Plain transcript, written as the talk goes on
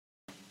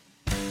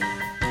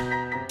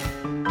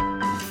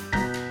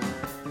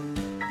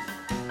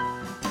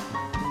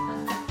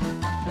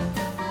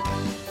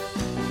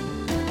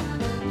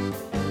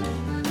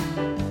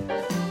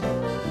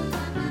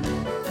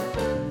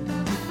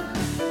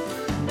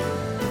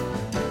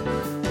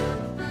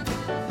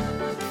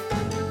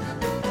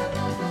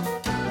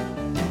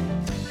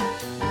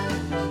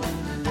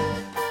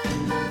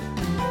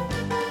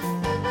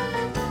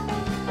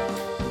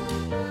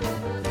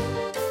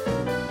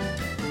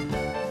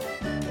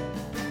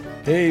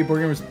Hey, board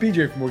gamers,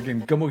 BJ from Board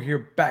Game Gumbo here,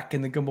 back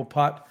in the Gumbo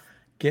Pot,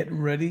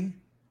 getting ready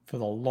for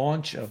the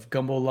launch of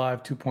Gumbo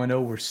Live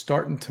 2.0. We're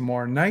starting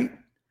tomorrow night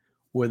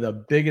with a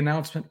big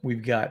announcement.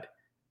 We've got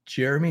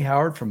Jeremy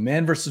Howard from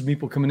Man vs.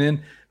 Meeple coming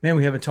in. Man,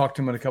 we haven't talked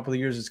to him in a couple of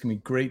years. It's going to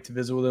be great to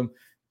visit with him.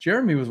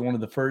 Jeremy was one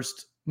of the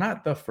first,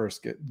 not the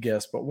first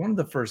guest, but one of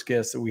the first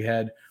guests that we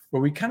had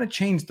where we kind of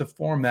changed the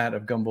format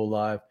of Gumbo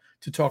Live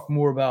to talk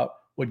more about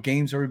what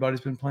games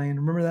everybody's been playing.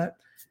 Remember that?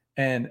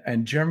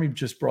 And Jeremy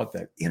just brought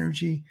that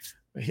energy.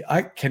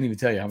 I can't even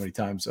tell you how many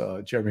times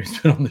Jeremy's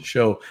been on the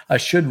show. I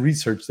should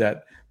research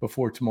that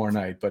before tomorrow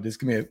night, but it's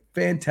going to be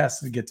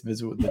fantastic to get to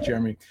visit with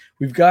Jeremy.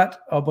 We've got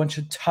a bunch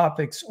of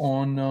topics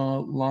on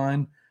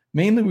line.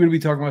 Mainly, we're going to be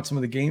talking about some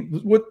of the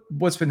games,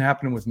 what's been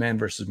happening with Man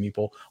vs.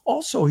 Meeple.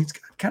 Also, he's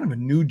got kind of a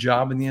new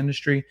job in the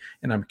industry,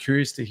 and I'm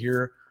curious to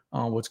hear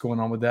what's going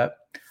on with that.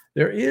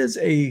 There is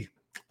a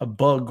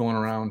bug going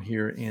around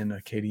here in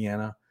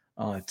Acadiana.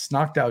 It's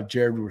knocked out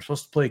Jared. We were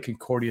supposed to play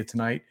Concordia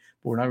tonight,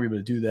 but we're not able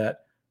to do that.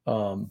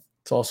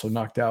 It's also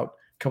knocked out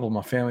a couple of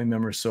my family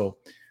members. So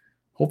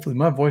hopefully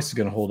my voice is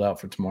going to hold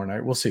out for tomorrow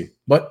night. We'll see.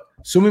 But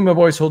assuming my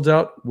voice holds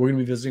out, we're going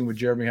to be visiting with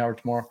Jeremy Howard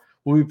tomorrow.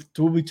 We'll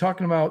be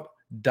talking about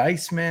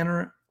Dice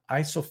Manor,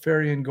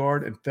 Isofarian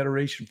Guard, and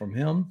Federation from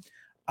him.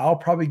 I'll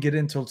probably get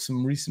into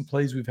some recent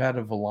plays we've had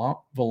of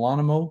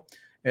Volonimo,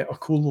 a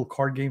cool little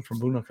card game from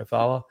Bruno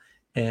Cathala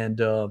and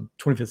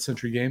 25th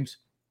Century Games.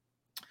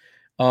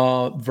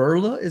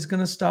 Verla is going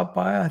to stop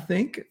by, I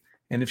think.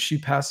 And if she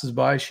passes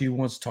by, she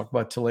wants to talk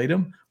about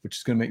Toledo, which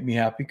is going to make me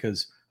happy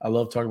because I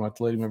love talking about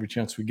Toledo every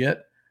chance we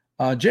get.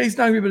 Jay's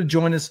not going to be able to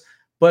join us,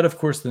 but of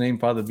course the name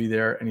father will be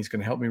there, and he's going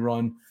to help me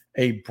run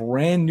a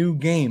brand new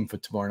game for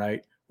tomorrow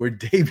night. We're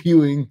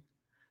debuting.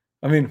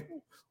 I mean,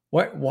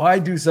 why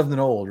do something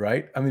old,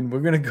 right? I mean,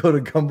 we're going to go to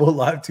Gumbo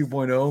Live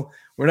 2.0.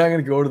 We're not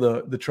going to go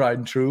to the tried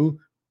and true.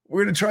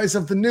 We're going to try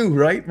something new,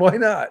 right? Why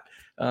not?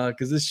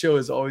 Because this show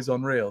is always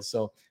on rails.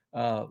 So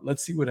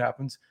let's see what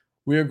happens.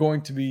 We're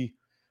going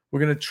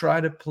to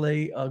try to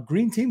play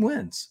Green Team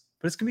Wins,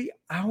 but it's going to be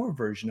our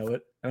version of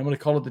it, and I'm going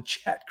to call it the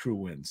Chat Crew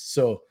Wins.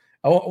 So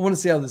I want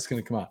to see how this is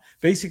going to come out.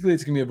 Basically,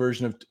 it's going to be a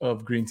version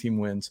of Green Team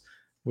Wins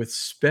with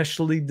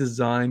specially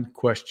designed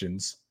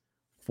questions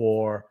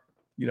for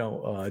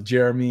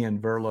Jeremy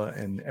and Verla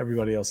and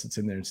everybody else that's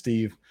in there, and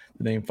Steve,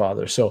 the name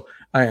father. So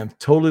I am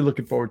totally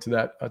looking forward to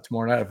that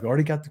tomorrow night. I've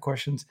already got the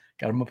questions,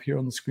 got them up here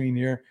on the screen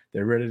here.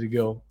 They're ready to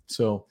go.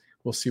 So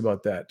we'll see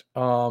about that.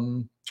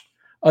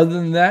 Other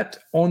than that,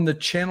 on the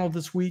channel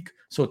this week,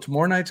 so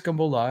tomorrow night's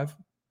Gumbo Live.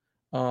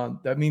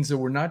 That means that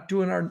we're not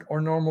doing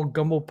our normal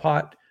Gumbo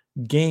Pot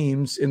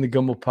games in the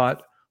Gumbo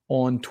Pot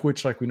on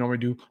Twitch like we normally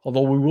do,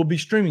 although we will be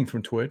streaming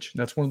from Twitch.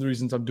 That's one of the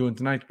reasons I'm doing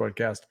tonight's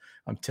broadcast.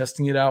 I'm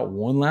testing it out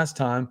one last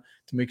time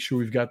to make sure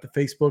we've got the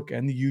Facebook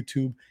and the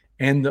YouTube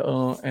and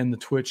the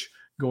Twitch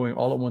going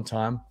all at one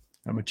time.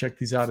 I'm gonna check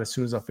these out as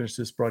soon as I finish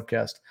this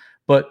broadcast.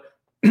 But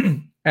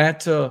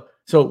so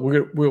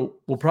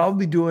we'll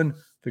probably be doing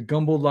the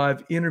Gumbo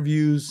Live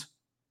interviews.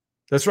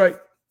 That's right.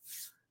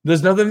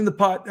 There's nothing in the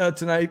pot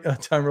tonight,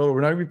 Time Roller.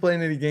 We're not going to be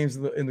playing any games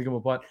in the Gumbo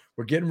Pot.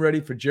 We're getting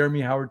ready for Jeremy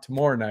Howard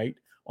tomorrow night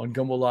on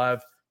Gumbo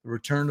Live, the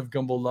return of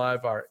Gumbo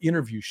Live, our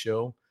interview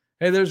show.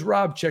 Hey, there's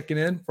Rob checking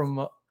in from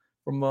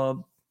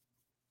all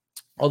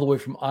the way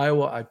from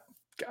Iowa.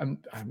 I'm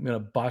going to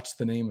botch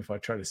the name if I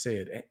try to say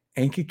it.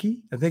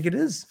 Ankiki, I think it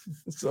is.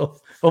 So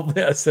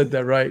hopefully I said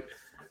that right.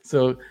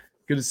 So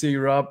good to see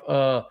you,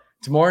 Rob.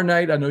 Tomorrow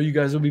night, I know you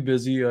guys will be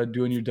busy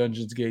doing your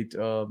Dungeons Gate,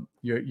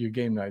 your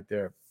game night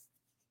there.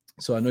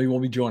 So I know you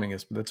won't be joining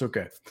us, but that's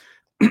okay.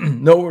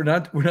 No, we're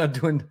not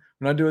doing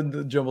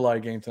the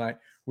Jambalaya game tonight.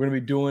 We're going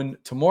to be doing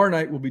tomorrow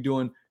night. We'll be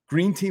doing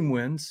Green Team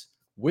Wins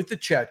with the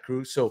chat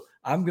crew. So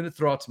I'm going to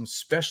throw out some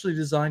specially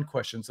designed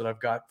questions that I've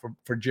got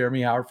for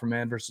Jeremy Howard from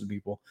Man vs.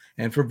 Meeple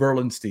and for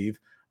Verlin Steve,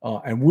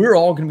 and we're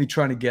all going to be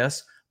trying to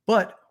guess,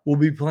 but we'll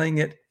be playing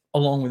it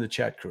along with the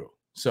chat crew.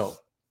 So.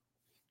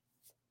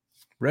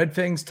 Red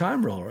Fang's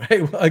Time Roller.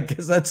 Hey, well, I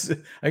guess that's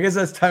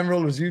Time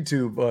Roller's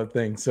YouTube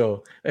thing.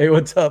 So, hey,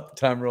 what's up,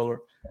 Time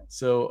Roller?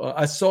 So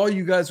I saw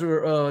you guys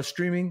were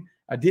streaming.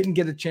 I didn't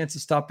get a chance to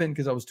stop in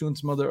because I was doing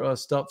some other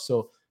stuff.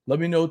 So let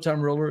me know,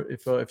 Time Roller,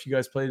 if you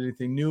guys played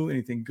anything new,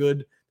 anything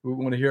good we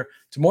want to hear.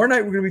 Tomorrow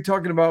night we're going to be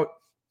talking about.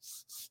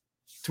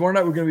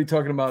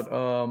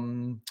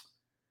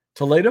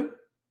 Toledo,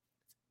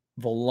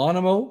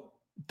 Volonimo,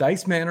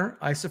 Dice Manor,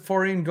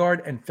 Isofarian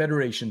Guard, and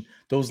Federation.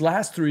 Those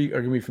last three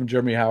are going to be from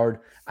Jeremy Howard.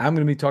 I'm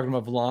going to be talking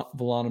about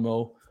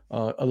Volonimo,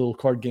 a little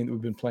card game that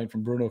we've been playing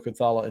from Bruno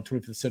Cathala and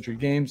 25th Century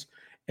Games.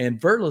 And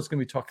Verla is going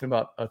to be talking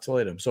about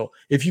Toledo. So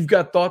if you've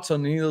got thoughts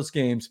on any of those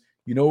games,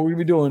 you know what we're going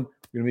to be doing.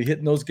 We're going to be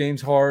hitting those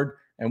games hard,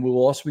 and we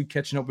will also be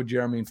catching up with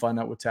Jeremy and find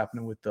out what's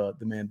happening with the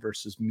Man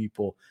vs.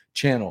 Meeple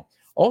channel.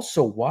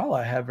 Also, while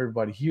I have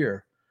everybody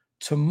here,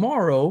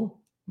 tomorrow,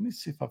 let me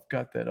see if I've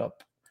got that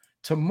up.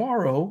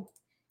 Tomorrow,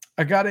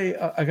 I got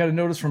a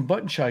notice from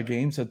Button Shy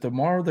Games that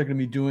tomorrow they're going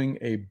to be doing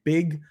a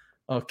big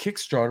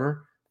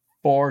Kickstarter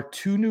for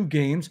 2 new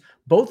games,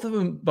 both of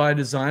them by a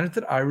designer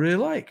that I really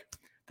like.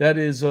 That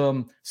is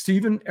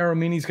Stephen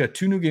Aramini's got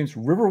 2 new games,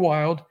 River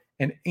Wild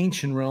and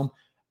Ancient Realm.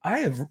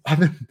 I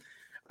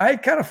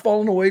had kind of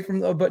fallen away from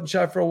the Button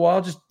Shy for a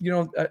while. Just, we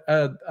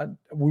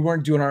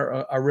weren't doing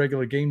our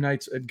regular game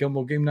nights at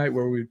Gumbo Game Night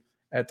where we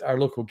at our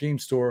local game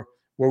store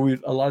where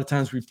a lot of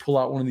times we'd pull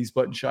out one of these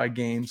Button Shy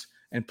games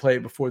and play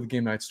it before the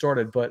game night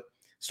started, but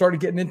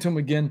started getting into them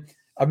again.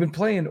 I've been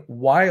playing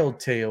Wild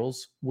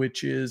Tales,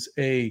 which is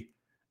a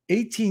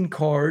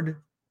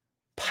 18-card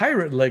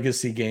pirate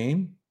legacy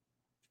game.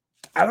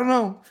 I don't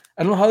know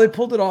how they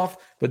pulled it off,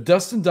 but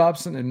Dustin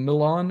Dobson and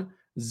Milan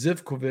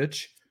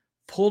Zivkovic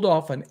pulled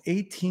off an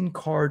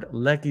 18-card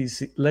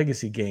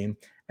legacy game.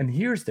 And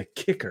here's the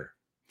kicker.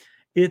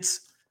 I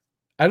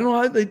don't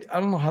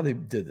know how they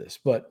did this,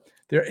 but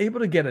they're able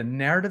to get a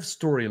narrative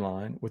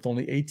storyline with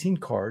only 18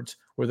 cards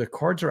where the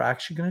cards are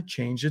actually going to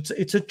change.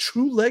 It's a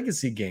true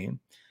legacy game.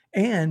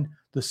 And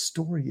the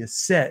story is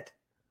set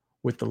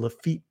with the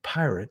Lafitte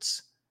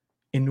Pirates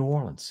in New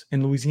Orleans,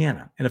 in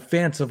Louisiana, in a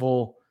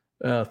fanciful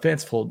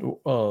version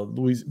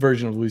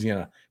of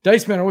Louisiana.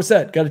 Dice Manor, what's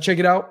that? Got to check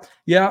it out.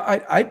 Yeah,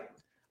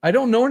 I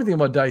don't know anything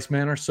about Dice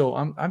Manor, so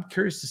I'm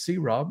curious to see,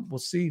 Rob. We'll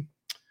see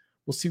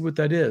what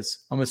that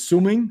is. I'm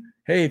assuming,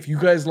 hey, if you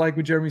guys like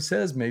what Jeremy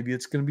says, maybe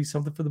it's going to be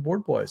something for the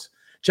board boys.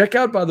 Check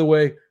out, by the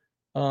way,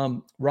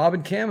 Rob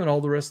and Cam and all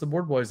the rest of the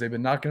board boys. They've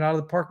been knocking it out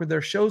of the park with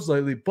their shows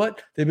lately,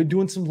 but they've been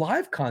doing some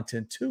live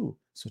content too.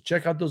 So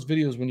check out those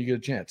videos when you get a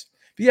chance.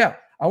 But yeah,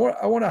 I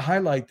want to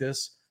highlight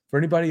this for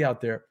anybody out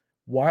there.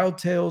 Wild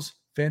Tales,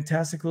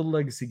 fantastic little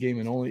legacy game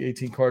and only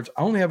 18 cards.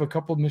 I only have a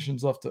couple of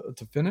missions left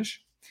to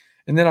finish.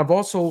 And then I've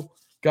also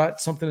got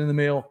something in the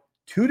mail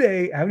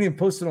today. I haven't even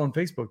posted it on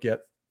Facebook yet.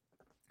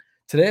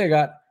 Today I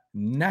got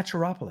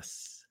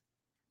Naturopolis.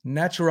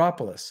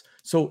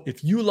 So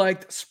if you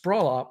liked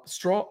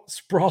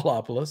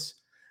Sprawlopolis,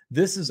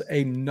 this is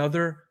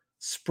another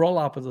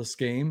Sprawlopolis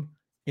game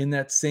in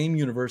that same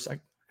universe. I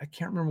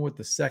can't remember what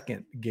the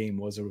second game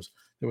was. There was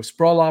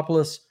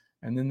Sprawlopolis,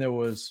 and then there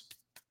was,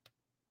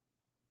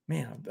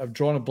 man, I've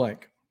drawn a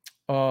blank.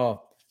 Yeah,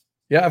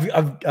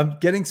 I'm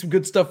getting some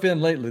good stuff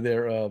in lately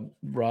there,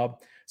 Rob.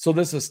 So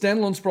this is a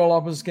standalone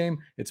Sprawlopolis game.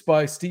 It's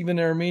by Stephen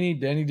Aramini,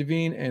 Danny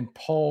Devine, and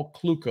Paul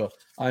Kluka.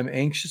 I'm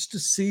anxious to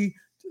see.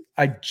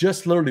 I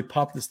just literally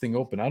popped this thing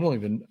open. I don't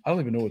even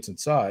know what's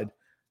inside.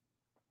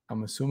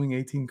 I'm assuming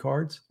 18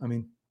 cards. I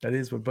mean, that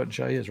is what Button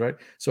Shy is, right?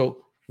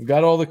 So we've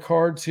got all the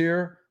cards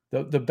here.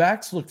 The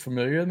backs look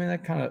familiar. I mean,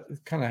 that kind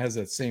of has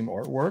that same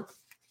artwork.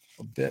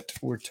 I bet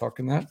we're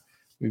talking that.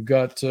 We've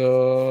got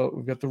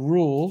the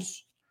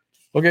rules.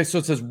 Okay, so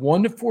it says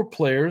 1 to 4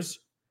 players.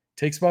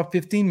 Takes about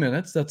 15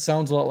 minutes. That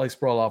sounds a lot like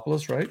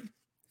Sprawlopolis, right?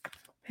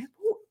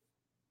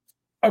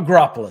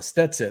 Agropolis.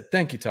 That's it.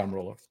 Thank you, Tom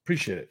Roller.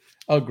 Appreciate it.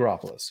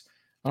 Agropolis.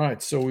 All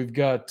right, so we've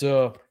got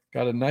a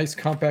nice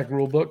compact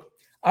rule book.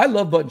 I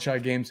love Button Shy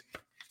games.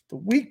 The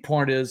weak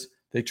part is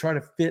they try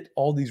to fit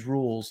all these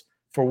rules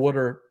for what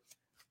are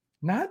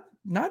not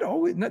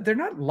always. They're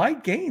not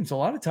light games. A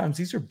lot of times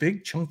these are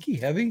big, chunky,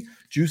 heavy,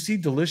 juicy,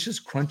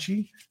 delicious,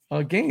 crunchy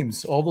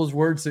games. All those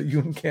words that you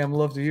and Cam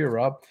love to hear,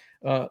 Rob.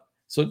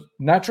 So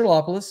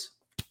Naturalopolis,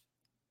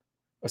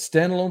 a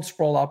standalone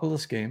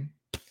Sprawlopolis game.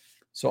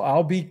 So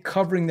I'll be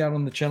covering that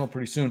on the channel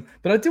pretty soon.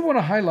 But I did want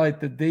to highlight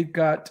that they've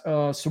got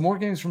some more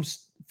games from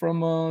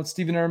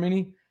Stephen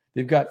Aramini.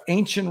 They've got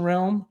Ancient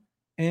Realm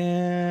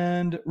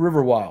and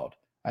River Wild.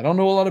 I don't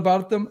know a lot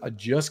about them. I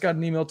just got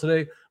an email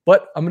today,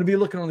 but I'm going to be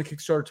looking on the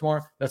Kickstarter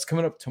tomorrow. That's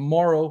coming up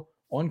tomorrow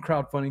on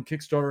crowdfunding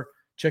Kickstarter.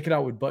 Check it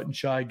out with Button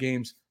Shy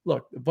games.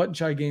 Look, the Button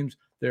Shy games,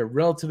 they're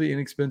relatively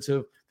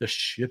inexpensive. The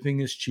shipping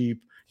is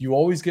cheap. You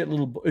always get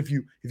little, if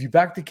you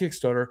back the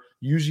Kickstarter,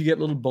 you usually get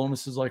little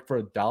bonuses like for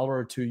 $1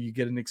 or $2, you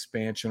get an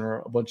expansion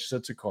or a bunch of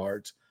sets of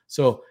cards.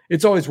 So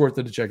it's always worth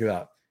it to check it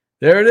out.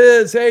 There it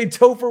is. Hey,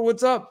 Topher,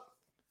 what's up?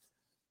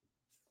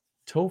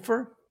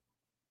 Topher?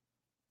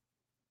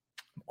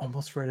 I'm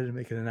almost ready to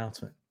make an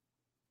announcement.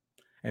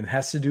 And it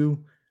has to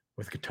do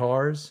with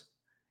guitars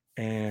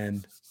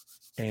and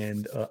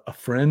a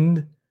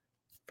friend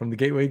from the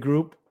Gateway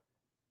Group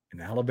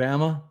in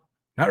Alabama.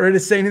 Not ready to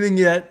say anything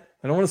yet.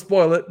 I don't want to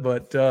spoil it,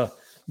 but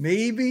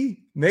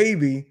maybe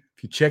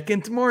if you check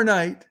in tomorrow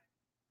night,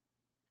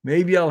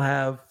 maybe I'll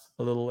have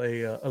a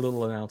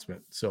little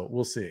announcement. So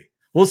we'll see.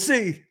 We'll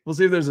see if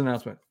there's an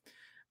announcement.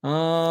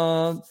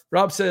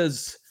 Rob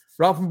says,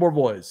 Rob from Board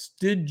Boys,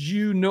 did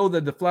you know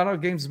that the Flat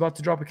Out Games is about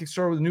to drop a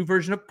Kickstarter with a new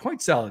version of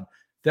Point Salad?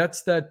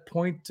 That's that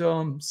Point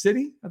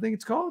City, I think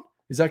it's called.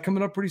 Is that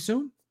coming up pretty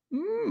soon?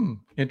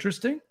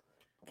 Interesting.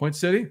 Point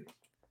City.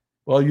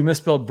 Well, you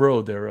misspelled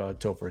bro there,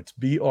 Topher. It's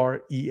Breaux,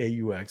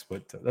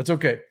 but that's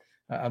okay.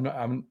 I'm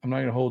not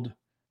gonna hold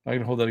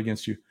that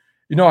against you.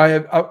 You know,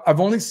 I've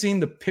only seen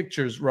the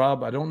pictures,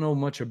 Rob. I don't know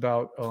much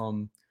about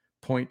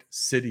Point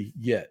City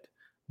yet,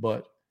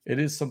 but it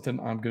is something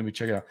I'm going to be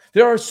checking out.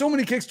 There are so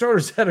many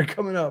Kickstarters that are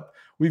coming up.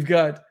 We've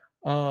got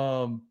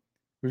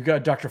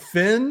Dr.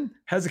 Finn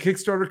has a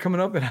Kickstarter coming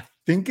up, and I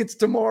think it's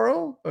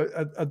tomorrow.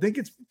 I think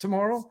it's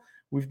tomorrow.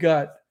 We've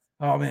got,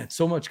 oh man,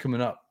 so much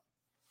coming up.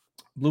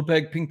 Blue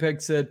Peg, Pink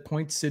Peg said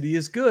Point City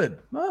is good.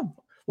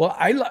 Well,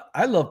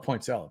 I love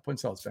point salad. Point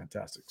salad's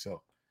fantastic.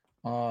 So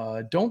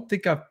I don't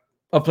think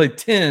I've played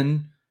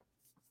 10.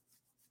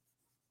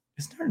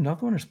 Isn't there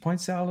another one? There's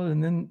point salad,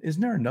 and then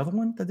isn't there another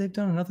one that they've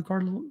done, another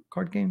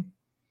card game?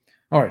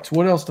 All right, so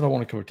what else did I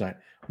want to cover tonight?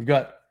 We've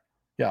got,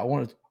 I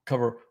want to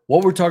cover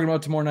what we're talking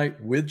about tomorrow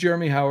night with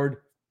Jeremy Howard.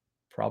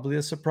 Probably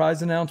a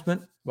surprise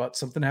announcement about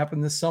something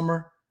happened this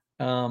summer.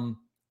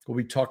 We'll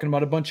be talking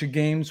about a bunch of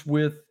games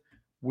with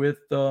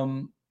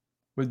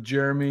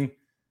Jeremy.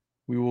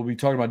 We will be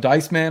talking about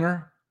Dice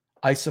Manor,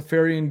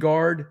 Isafarian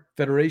Guard,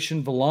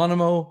 Federation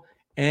Volonimo,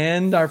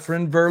 and our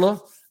friend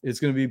Verla is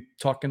going to be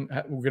talking.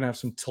 We're going to have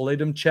some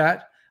Toledum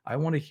chat. I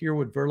want to hear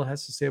what Verla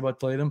has to say about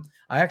Toledum.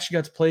 I actually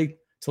got to play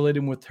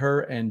Toledum with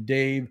her and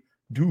Dave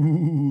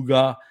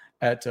Duga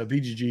at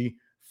BGG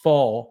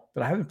Fall,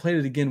 but I haven't played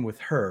it again with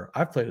her.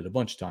 I've played it a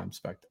bunch of times.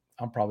 In fact,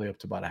 I'm probably up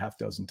to about a half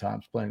dozen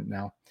times playing it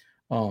now.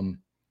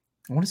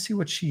 I want to see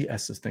what she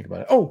has to think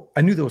about it. Oh,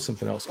 I knew there was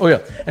something else. Oh,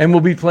 yeah. And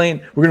we're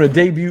going to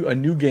debut a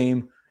new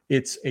game.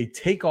 It's a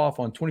takeoff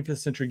on 25th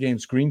Century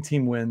Games. Green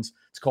Team wins.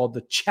 It's called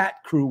the Chat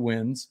Crew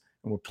Wins,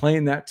 and we're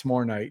playing that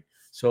tomorrow night.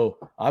 So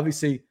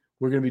obviously,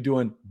 we're going to be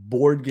doing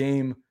board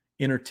game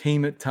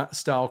entertainment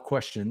style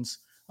questions.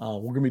 We're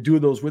going to be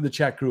doing those with the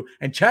Chat Crew.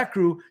 And Chat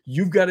Crew,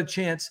 you've got a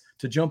chance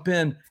to jump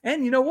in.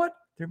 And you know what?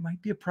 There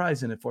might be a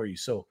prize in it for you.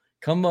 So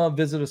come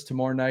visit us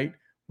tomorrow night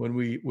when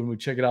we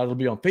check it out. It'll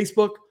be on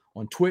Facebook,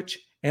 on Twitch,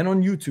 and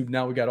on YouTube.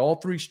 Now we got all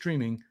three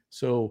streaming.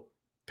 So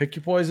pick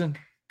your poison.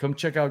 Come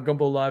check out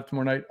Gumbo Live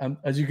tomorrow night.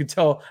 As you can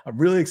tell, I'm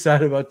really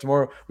excited about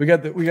tomorrow. We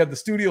got the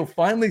studio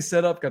finally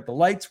set up, got the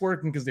lights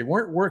working because they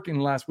weren't working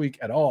last week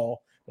at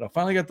all. But I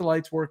finally got the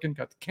lights working,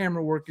 got the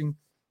camera working.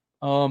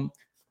 I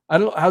don't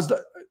know,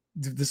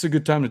 this is a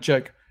good time to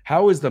check.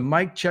 How is the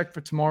mic check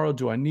for tomorrow?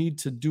 Do I need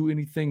to do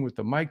anything with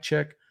the mic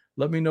check?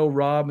 Let me know,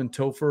 Rob and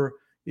Topher,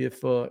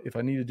 if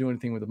I need to do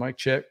anything with the mic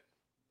check.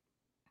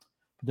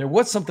 There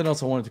was something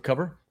else I wanted to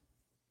cover.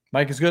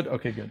 Mic is good?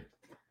 Okay, good.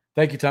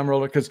 Thank you, Time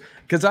Roller, because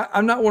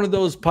I'm not one of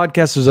those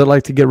podcasters that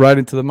like to get right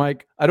into the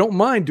mic. I don't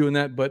mind doing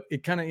that, but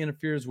it kind of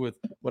interferes with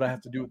what I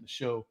have to do with the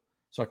show.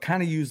 So I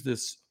kind of use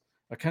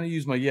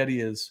my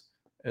Yeti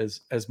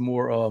as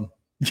more.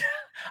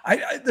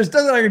 There's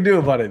nothing I can do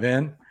about it,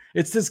 man.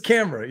 It's this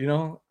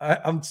camera,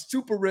 I'm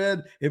super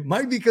red. It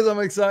might be because I'm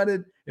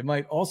excited. It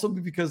might also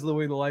be because of the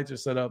way the lights are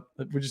set up.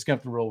 We're just going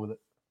to have to roll with it.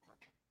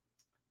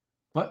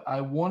 But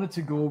I wanted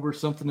to go over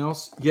something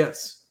else.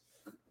 Yes.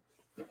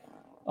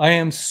 I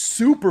am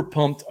super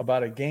pumped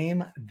about a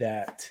game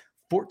that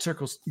Fort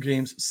Circle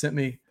Games sent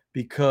me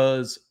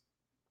because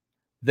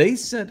they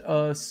sent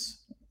us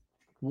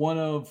one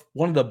of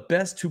the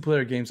best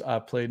two-player games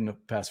I've played in the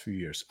past few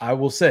years. I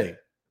will say,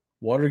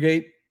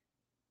 Watergate,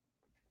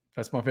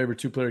 that's my favorite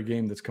two-player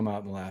game that's come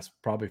out in the last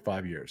probably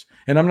 5 years.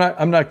 And I'm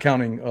not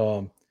counting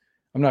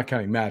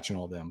Match and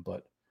all them,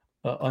 but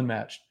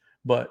Unmatched.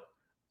 But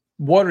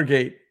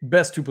Watergate,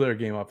 best two-player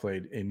game I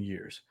played in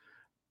years.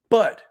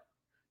 But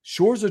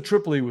Shores of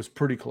Tripoli was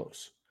pretty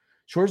close.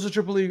 Shores of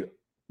Tripoli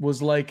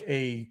was like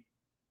a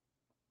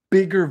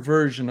bigger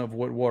version of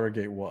what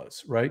Watergate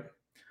was, right?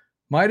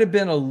 Might have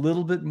been a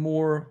little bit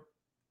more,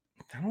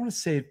 I don't want to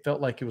say it felt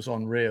like it was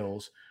on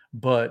rails,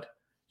 but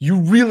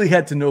you really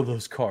had to know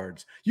those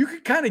cards. You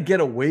could kind of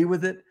get away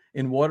with it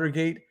in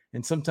Watergate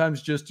and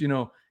sometimes just,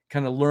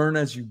 kind of learn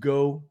as you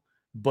go.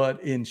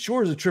 But in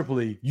Shores of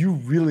Tripoli, you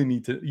really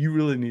need to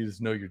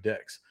know your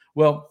decks.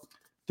 Well,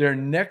 their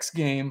next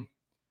game,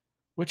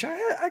 which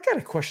I got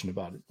a question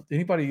about it.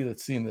 Anybody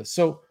that's seen this.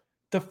 So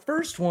the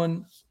first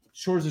one,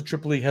 Shores of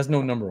Tripoli, has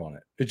no number on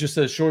it. It just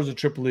says Shores of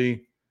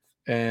Tripoli,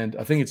 and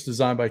I think it's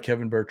designed by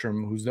Kevin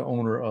Bertram, who's the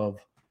owner of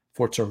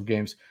Fort Circle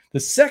Games. The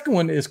second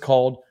one is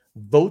called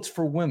Votes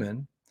for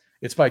Women.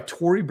 It's by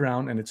Tori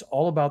Brown, and it's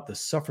all about the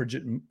suffrage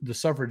movement,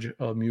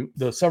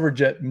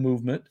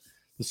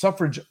 the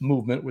suffrage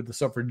movement with the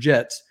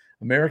suffragettes,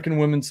 American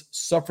women's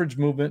suffrage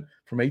movement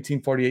from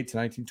 1848 to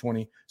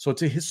 1920. So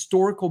it's a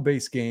historical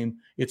based game.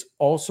 It's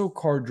also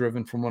card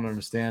driven from what I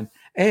understand.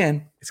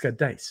 And it's got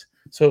dice.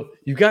 So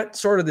you've got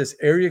sort of this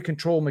area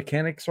control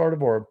mechanic sort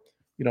of, or,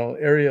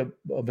 area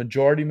of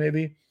majority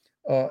maybe.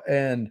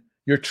 And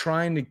you're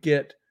trying to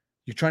get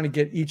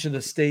each of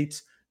the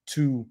states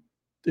to,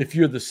 if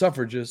you're the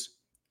suffragists,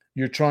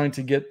 you're trying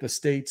to get the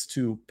states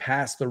to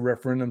pass the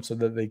referendum so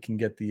that they can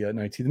get the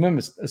 19th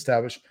Amendment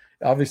established.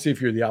 Obviously,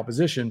 if you're the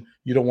opposition,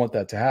 you don't want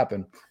that to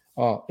happen.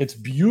 It's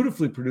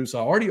beautifully produced. I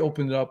already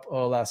opened it up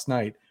last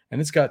night, and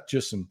it's got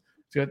just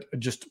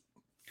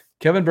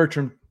Kevin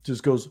Bertram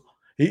just goes.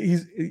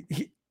 He's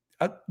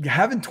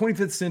having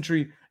 25th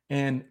Century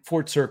and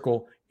Fort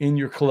Circle in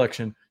your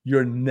collection.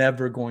 You're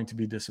never going to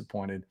be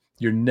disappointed.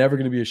 You're never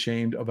going to be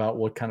ashamed about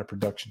what kind of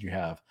production you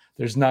have.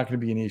 There's not going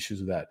to be any issues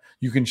with that.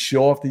 You can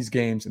show off these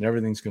games and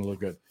everything's going to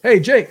look good. Hey,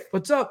 Jake,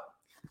 what's up?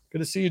 Good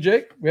to see you,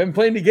 Jake. We haven't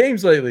played any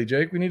games lately,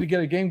 Jake. We need to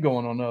get a game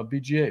going on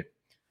BGA.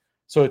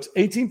 So it's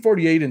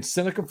 1848 in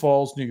Seneca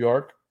Falls, New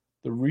York.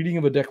 The reading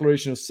of a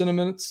Declaration of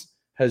Sentiments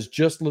has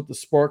just lit the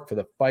spark for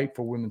the fight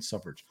for women's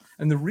suffrage.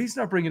 And the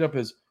reason I bring it up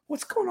is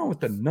What's going on with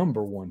the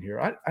number one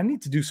here? I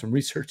need to do some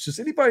research. Does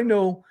anybody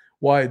know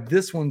why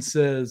this one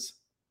says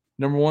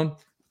number one?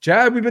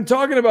 Chad, we've been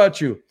talking about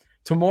you.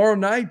 Tomorrow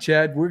night,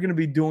 Chad, we're going to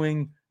be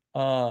doing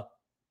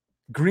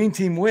Green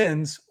Team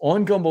Wins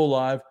on Gumbo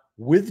Live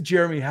with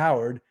Jeremy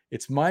Howard.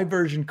 It's my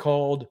version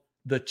called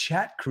The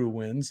Chat Crew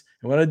Wins.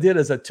 And what I did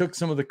is I took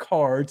some of the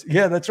cards.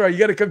 Yeah, that's right. You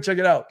got to come check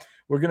it out.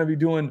 We're going to be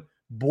doing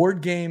board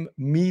game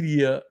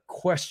media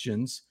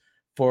questions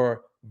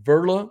for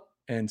Verla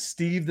and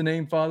Steve, the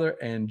name father,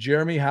 and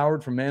Jeremy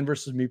Howard from Man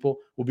vs. Meeple.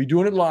 We'll be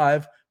doing it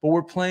live, but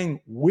we're playing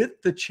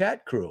with the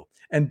chat crew.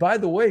 And by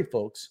the way,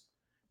 folks,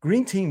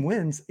 Green Team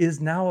Wins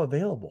is now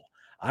available.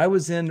 I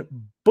was in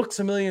Books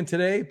A Million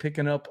today,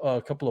 picking up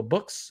a couple of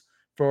books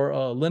for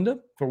Linda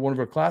for one of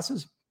her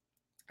classes.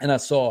 And I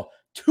saw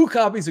 2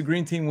 copies of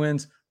Green Team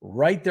Wins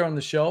right there on the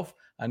shelf.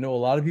 I know a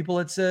lot of people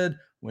had said,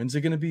 when's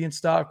it going to be in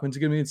stock? When's it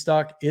going to be in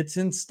stock? It's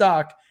in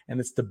stock, and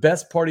it's the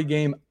best party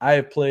game I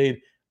have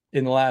played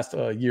in the last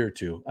year or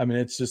two. I mean,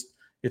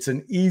 it's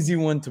an easy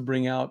one to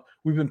bring out.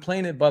 We've been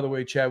playing it, by the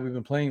way, Chad, we've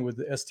been playing with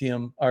the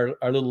STM, our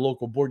little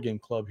local board game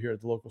club here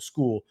at the local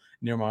school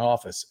near my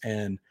office.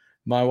 And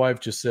my wife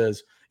just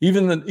says,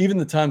 even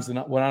the times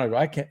when I go,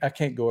 I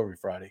can't go every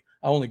Friday.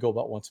 I only go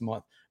about once a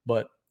month,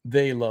 but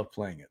they love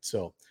playing it.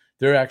 So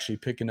they're actually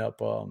picking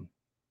up. Oh,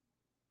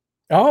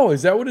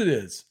 is that what it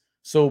is?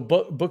 So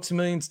Books A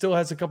Million still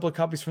has a couple of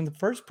copies from the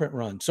first print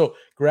run. So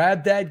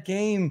grab that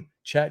game,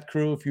 chat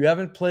crew. If you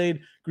haven't played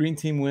Green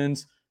Team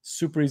Wins,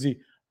 super easy.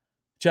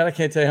 Chad, I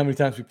can't tell you how many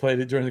times we played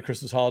it during the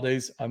Christmas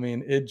holidays. I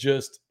mean, it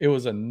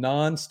was a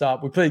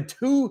nonstop. We played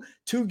two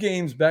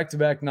games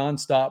back-to-back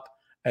nonstop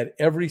at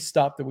every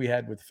stop that we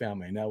had with the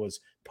family. And that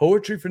was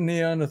Poetry for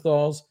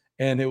Neanderthals,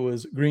 and it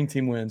was Green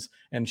Team Wins.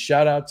 And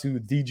shout out to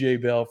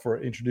DJ Bell for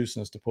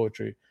introducing us to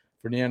Poetry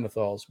for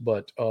Neanderthals.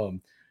 But,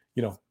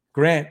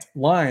 Grant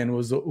Lyon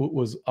was I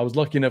was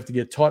lucky enough to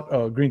get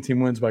taught Green Team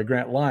Wins by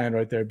Grant Lyon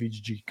right there at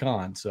BGG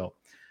Con. So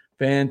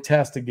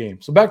fantastic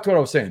game. So back to what I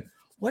was saying.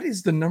 What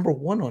is the number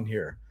one on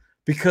here?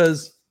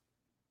 Because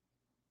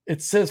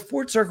it says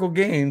Fort Circle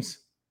Games.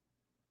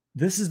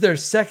 This is their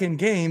second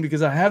game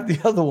because I have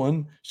the other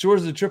one,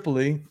 Shores of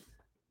Tripoli.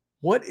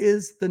 What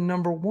is the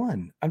number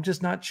one? I'm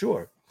just not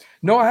sure.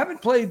 No, I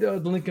haven't played the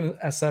Lincoln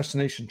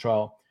Assassination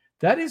Trial.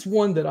 That is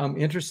one that I'm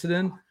interested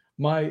in.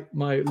 My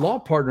law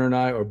partner and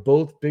I are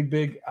both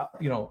big,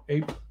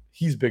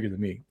 he's bigger than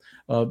me.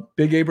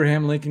 Big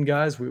Abraham Lincoln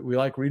guys. We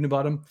like reading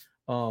about him.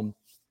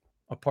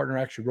 A partner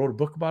actually wrote a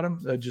book about him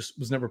that just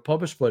was never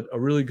published, but a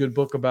really good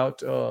book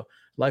about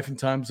life and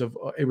times of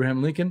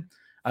Abraham Lincoln.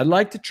 I'd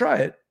like to try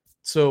it.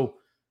 So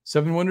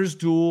 7 Wonders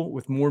Duel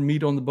with more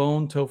meat on the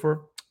bone,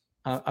 Topher.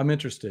 I'm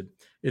interested.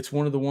 It's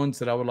one of the ones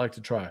that I would like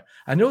to try.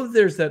 I know that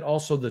there's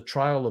also the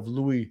trial of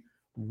Louis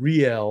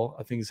Riel,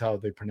 I think is how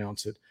they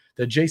pronounce it,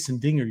 that Jason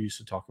Dinger used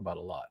to talk about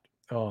a lot.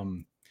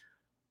 It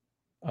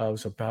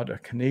was about a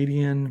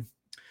Canadian.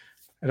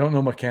 I don't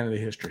know my Canada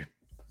history.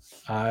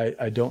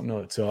 I don't know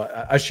it, so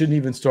I shouldn't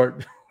even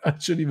start. I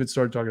shouldn't even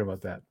start talking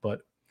about that. But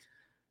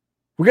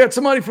we got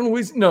somebody from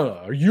Louisiana. No,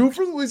 are you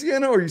from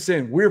Louisiana, or are you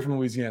saying we're from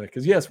Louisiana?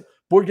 Because yes,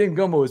 Board Game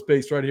Gumbo is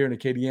based right here in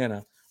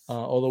Acadiana.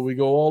 Although we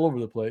go all over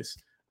the place.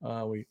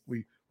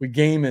 We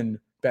game in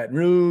Baton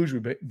Rouge,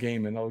 we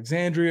game in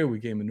Alexandria, we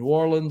game in New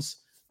Orleans.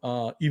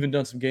 Even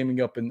done some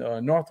gaming up in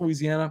North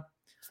Louisiana.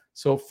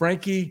 So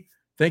Frankie,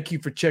 thank you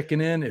for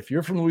checking in. If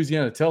you're from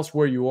Louisiana, tell us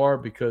where you are,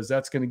 because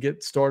that's going to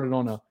get started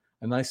on a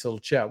nice little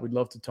chat. We'd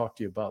love to talk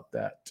to you about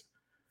that.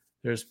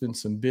 There's been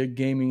some big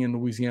gaming in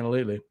Louisiana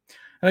lately.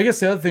 And I guess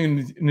the other thing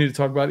we need to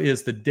talk about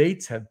is the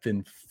dates have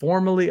been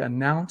formally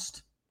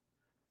announced.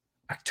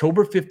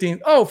 October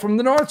 15th. Oh, from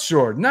the North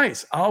Shore.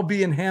 Nice. I'll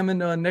be in Hammond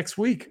next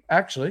week,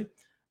 actually.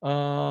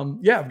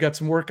 I've got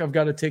some work I've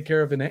got to take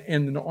care of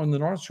on the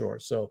North Shore.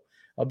 So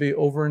I'll be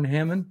over in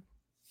Hammond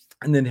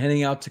and then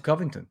heading out to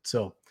Covington.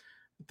 So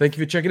thank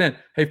you for checking in.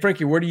 Hey,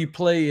 Frankie, where do you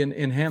play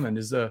in Hammond?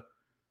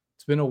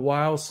 It's been a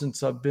while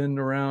since I've been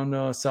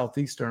around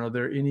Southeastern. Are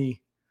there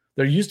any?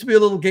 There used to be a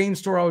little game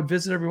store I would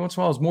visit every once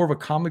in a while. It was more of a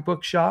comic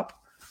book shop.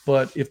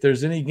 But if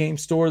there's any game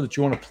store that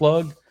you want to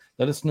plug,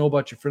 let us know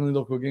about your friendly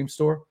local game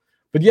store.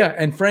 But yeah,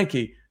 and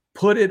Frankie,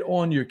 put it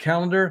on your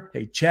calendar.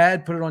 Hey,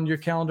 Chad, put it on your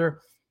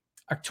calendar.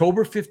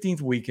 October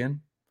 15th weekend,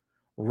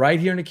 right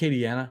here in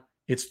Acadiana.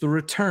 It's the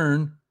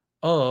return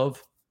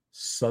of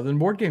Southern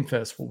Board Game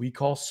Fest, what we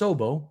call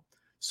SOBO.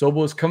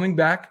 SOBO is coming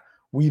back.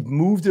 We've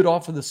moved it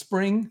off of the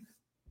spring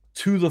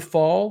to the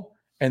fall,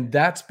 and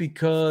that's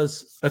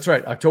because, that's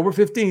right, October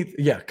 15th.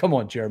 Yeah, come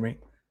on, Jeremy.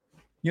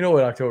 You know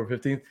what, October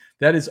 15th.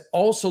 That is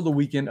also the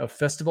weekend of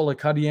Festival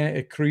Acadien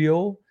et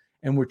Creole,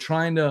 and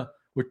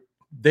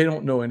they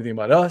don't know anything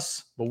about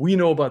us, but we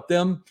know about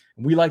them,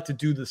 and we like to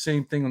do the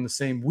same thing on the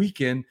same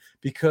weekend,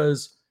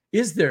 because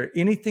is there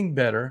anything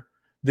better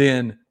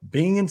than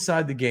being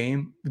inside the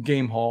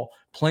game hall,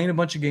 playing a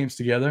bunch of games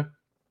together,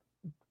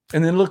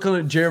 and then looking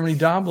at Jeremy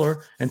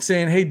Dobler and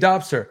saying, hey,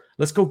 Dobster,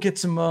 let's go get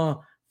some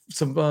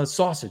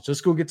sausage. Let's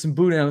go get some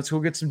boudin. Let's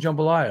go get some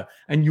jambalaya.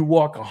 And you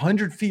walk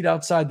 100 feet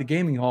outside the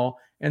gaming hall,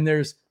 and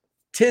there's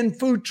 10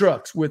 food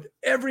trucks with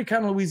every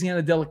kind of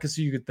Louisiana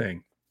delicacy you could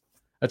think.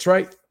 That's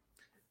right.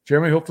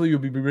 Jeremy, hopefully you'll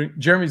be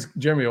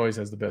Jeremy always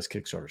has the best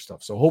Kickstarter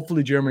stuff. So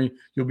hopefully, Jeremy,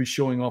 you'll be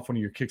showing off one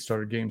of your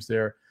Kickstarter games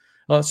there.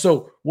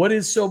 So what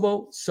is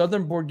SOBO?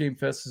 Southern Board Game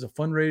Fest is a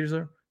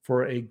fundraiser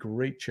for a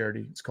great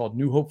charity. It's called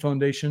New Hope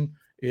Foundation.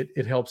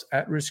 It helps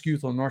at-risk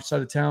youth on the north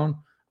side of town.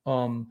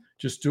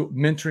 Just do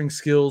mentoring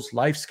skills,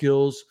 life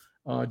skills,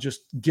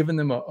 just giving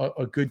them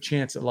a good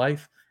chance at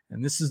life.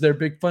 And this is their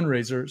big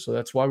fundraiser. So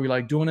that's why we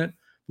like doing it.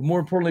 But more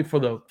importantly, for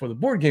the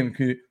board gaming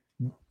community,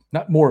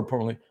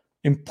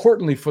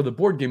 importantly for the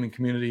board gaming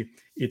community,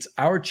 it's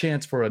our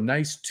chance for a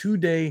nice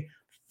 2-day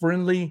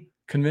friendly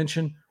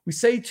convention. We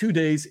say 2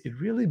 days. It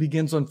really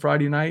begins on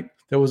Friday night.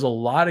 There was a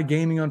lot of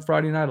gaming on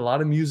Friday night, a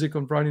lot of music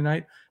on Friday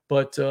night,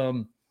 but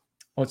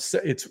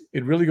it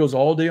really goes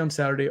all day on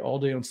Saturday, all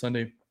day on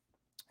Sunday.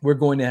 We're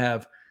going to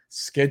have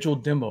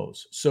scheduled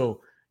demos.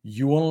 So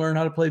you want to learn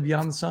how to play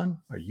Beyond the Sun,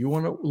 or you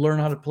want to learn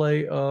how to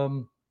play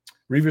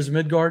Reavers of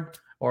Midgard,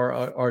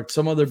 or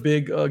some other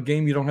big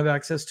game you don't have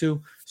access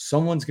to,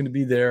 someone's going to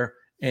be there,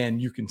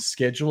 and you can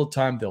schedule a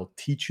time. They'll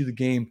teach you the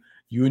game,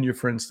 you and your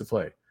friends to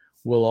play.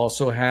 We'll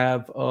also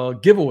have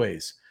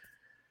giveaways.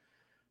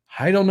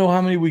 I don't know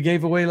how many we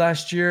gave away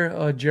last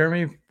year,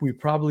 Jeremy. We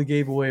probably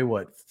gave away,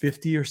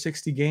 50 or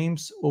 60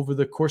 games over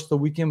the course of the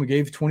weekend. We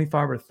gave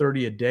 25 or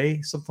 30 a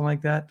day, something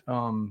like that.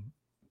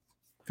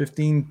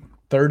 15,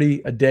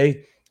 30 a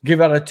day. Give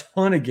out a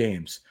ton of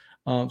games.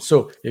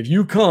 So if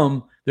you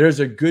come, there's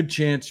a good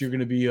chance you're going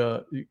to be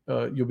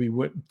you'll be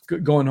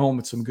going home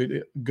with some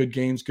good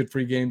games, good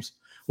free games.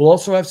 We'll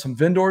also have some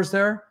vendors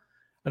there.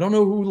 I don't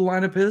know who the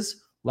lineup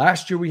is.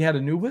 Last year we had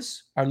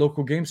Anubis, our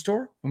local game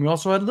store, and we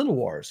also had Little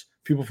Wars.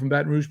 People from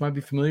Baton Rouge might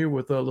be familiar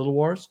with Little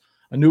Wars.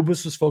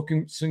 Anubis was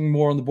focusing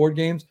more on the board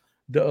games.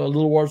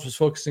 Little Wars was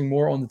focusing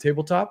more on the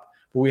tabletop.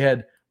 But we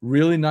had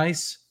really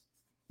nice.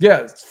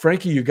 Yeah,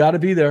 Frankie, you got to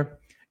be there.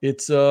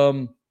 It's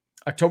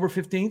October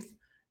 15th.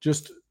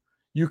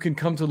 You can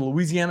come to the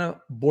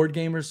Louisiana Board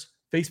Gamers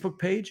Facebook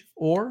page,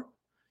 or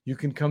you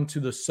can come to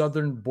the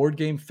Southern Board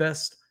Game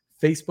Fest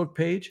Facebook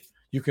page.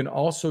 You can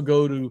also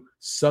go to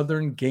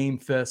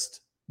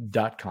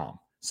southerngamefest.com.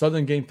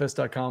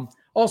 Southerngamefest.com.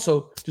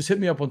 Also, just hit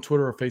me up on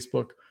Twitter or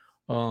Facebook.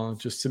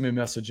 Just send me a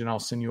message and I'll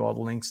send you all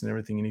the links and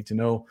everything you need to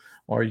know.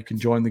 Or you can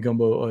join the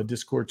Gumbo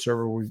Discord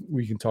server where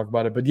we can talk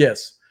about it. But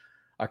yes,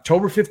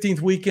 October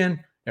 15th weekend.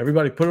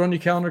 Everybody put it on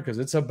your calendar because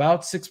it's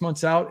about 6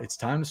 months out. It's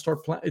time to start.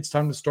 It's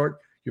time to start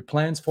your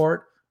plans for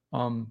it.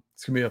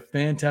 It's going to be a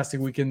fantastic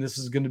weekend. This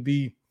is going to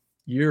be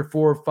year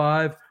 4 or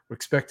 5. We're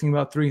expecting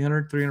about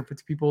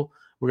 350 people.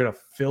 We're going to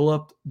fill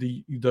up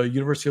the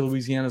University of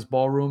Louisiana's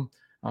ballroom.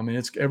 I mean,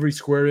 it's every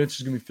square inch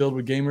is going to be filled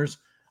with gamers.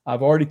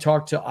 I've already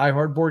talked to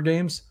iHeart Board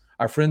Games.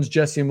 Our friends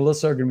Jesse and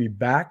Melissa are going to be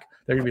back.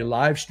 They're going to be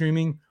live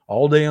streaming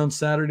all day on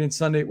Saturday and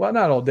Sunday. Well,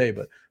 not all day,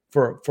 but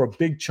for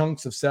big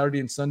chunks of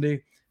Saturday and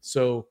Sunday.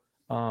 So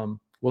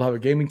we'll have a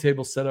gaming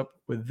table set up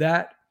with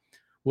that.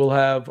 We'll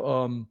have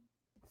our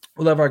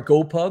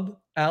GoPub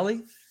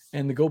alley,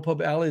 and the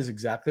GoPub alley is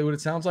exactly what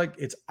it sounds like.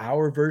 It's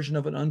our version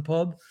of an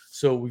Unpub.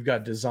 So we've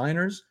got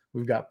designers,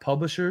 we've got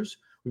publishers,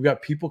 we've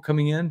got people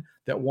coming in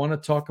that want to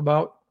talk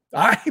about.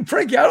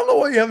 Frankie, I don't know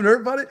why you haven't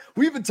heard about it.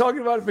 We've been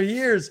talking about it for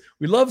years.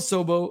 We love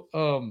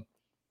Sobo.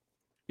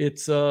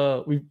 It's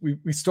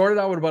we started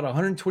out with about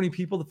 120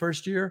 people the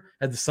first year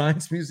at the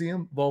Science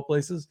Museum of all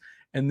places,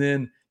 and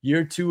then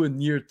year 2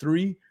 and year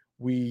 3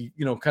 we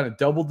kind of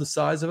doubled the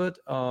size of it.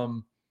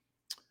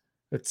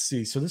 Let's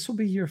see. So this will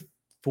be year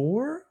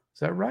 4. Is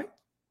that right?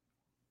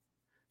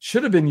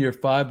 Should have been year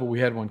 5, but we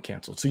had one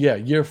canceled. So yeah,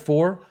 year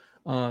 4.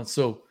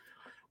 So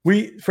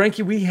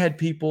Frankie, we had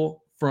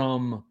people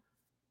from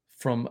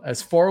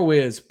as far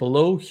away as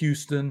below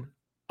Houston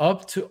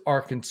up to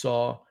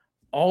Arkansas,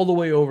 all the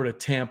way over to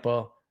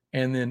Tampa,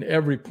 and then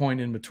every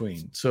point in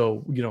between.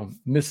 So,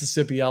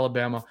 Mississippi,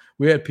 Alabama,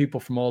 we had people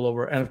from all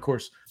over, and of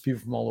course, people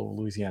from all over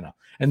Louisiana.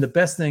 And the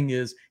best thing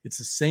is it's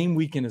the same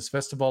weekend as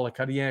Festival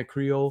Acadien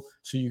Creole.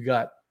 So you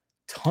got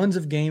tons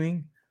of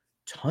gaming,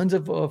 tons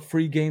of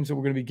free games that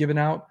we're going to be giving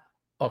out,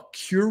 a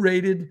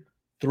curated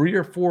 300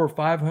 or 400 or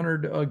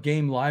 500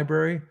 game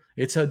library.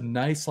 It's a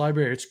nice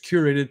library. It's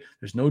curated.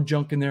 There's no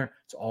junk in there.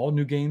 It's all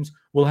new games.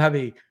 We'll have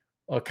a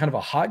kind of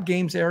a hot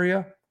games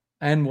area,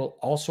 and we'll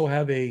also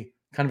have a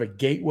kind of a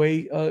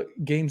gateway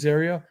games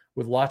area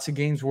with lots of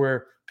games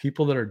where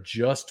people that are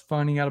just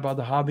finding out about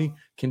the hobby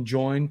can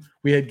join.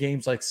 We had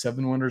games like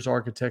Seven Wonders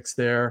Architects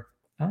there.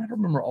 I don't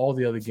remember all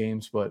the other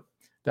games, but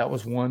that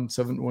was one.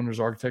 Seven Wonders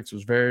Architects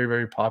was very,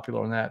 very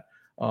popular on that.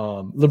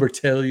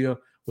 Libertalia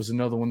was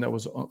another one that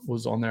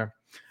was on there.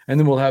 And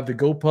then we'll have the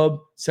GoPub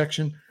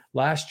section.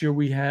 Last year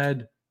we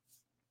had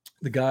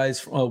the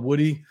guys,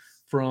 Woody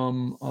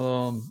from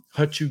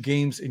Hutchu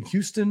Games in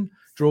Houston,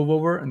 drove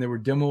over and they were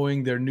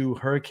demoing their new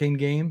Hurricane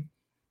game.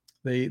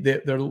 They're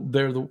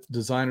the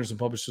designers and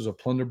publishers of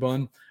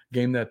Plunderbun,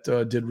 game that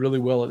did really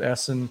well at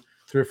Essen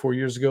 3 or 4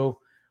 years ago.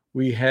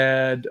 We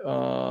had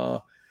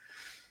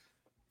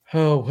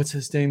what's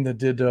his name that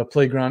did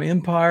Playground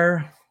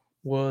Empire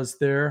was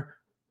there.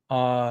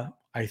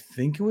 I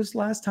think it was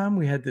last time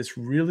we had this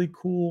really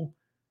cool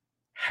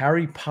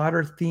Harry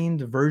Potter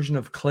themed version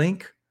of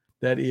Clank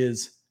that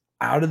is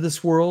out of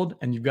this world,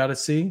 and you've got to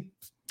see.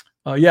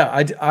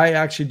 I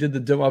actually did the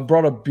demo. I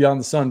brought up Beyond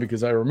the Sun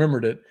because I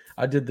remembered it.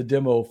 I did the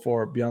demo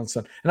for Beyond the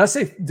Sun. And I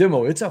say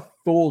demo, it's a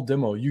full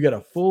demo. You get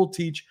a full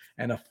teach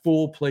and a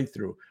full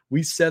playthrough.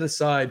 We set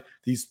aside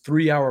these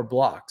 3-hour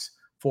blocks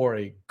for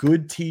a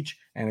good teach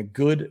and a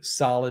good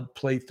solid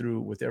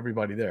playthrough with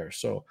everybody there.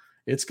 So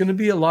it's going to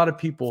be a lot of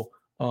people.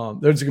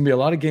 There's going to be a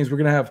lot of games. We're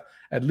going to have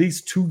at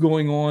least 2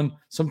 going on,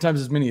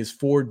 sometimes as many as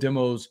 4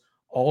 demos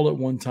all at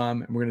one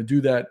time. And we're going to do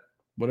that,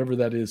 whatever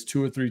that is,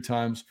 2 or 3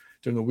 times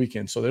during the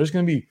weekend. So there's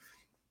going to be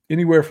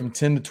anywhere from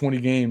 10 to 20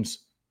 games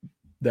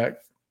that,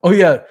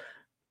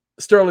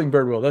 Sterling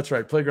Birdwell. That's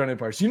right. Playground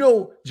Empires.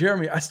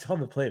 Jeremy, I still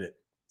haven't played it.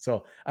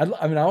 So, I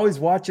always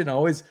watch it and I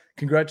always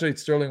congratulate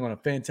Sterling on a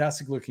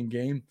fantastic looking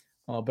game,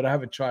 but I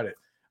haven't tried it.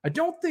 I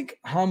don't think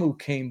Hamu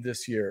came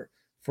this year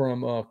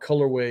from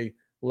Colorway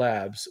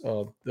Labs,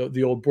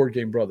 the old Board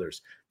Game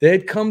Brothers. They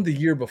had come the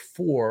year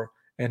before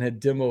and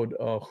had demoed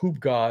Hoop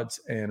Gods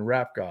and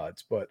Rap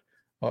Gods,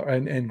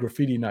 and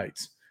Graffiti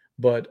Nights.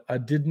 But I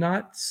did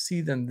not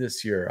see them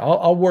this year.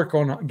 I'll work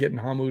on getting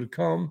Hamu to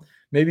come.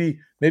 Maybe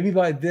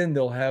by then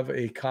they'll have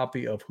a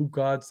copy of Hoop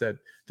Gods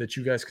that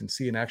you guys can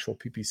see in actual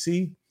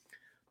PPC.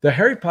 The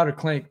Harry Potter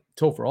Clank,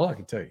 Topher, all I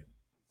can tell you,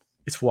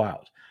 it's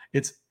wild.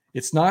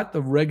 It's not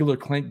the regular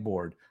Clank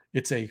board.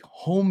 It's a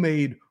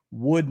homemade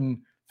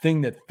wooden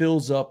thing that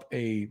fills up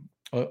a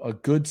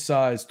good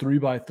size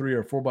 3x3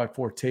 or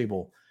 4x4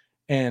 table.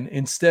 And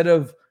instead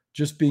of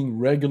just being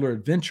regular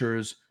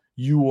adventures,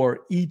 you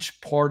are each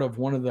part of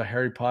one of the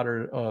Harry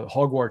Potter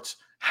Hogwarts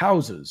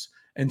houses.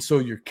 And so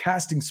you're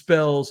casting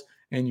spells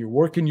and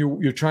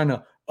you're trying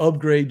to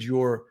upgrade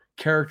your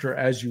character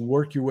as you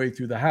work your way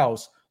through the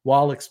house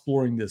while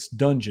exploring this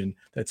dungeon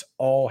that's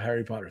all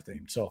Harry Potter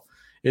themed. So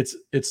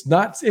it's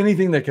not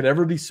anything that could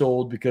ever be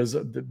sold because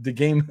the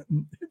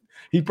game,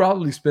 he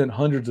probably spent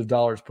hundreds of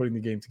dollars putting the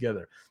game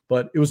together.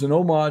 But it was an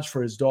homage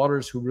for his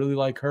daughters who really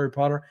like Harry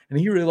Potter, and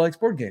he really likes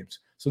board games.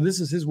 So this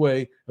is his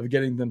way of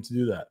getting them to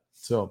do that.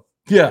 So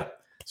yeah,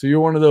 so you're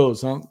one of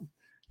those, huh?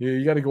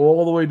 You got to go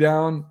all the way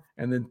down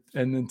and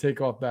then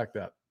take off back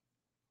that.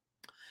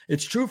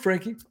 It's true,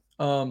 Frankie.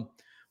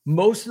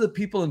 Most of the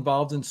people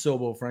involved in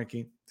Sobo,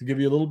 Frankie, to give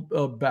you a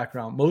little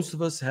background, most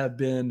of us have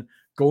been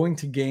going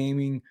to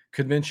gaming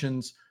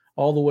conventions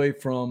all the way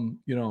from,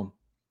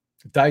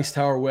 Dice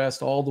Tower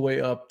West all the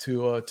way up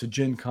to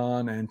Gen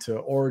Con and to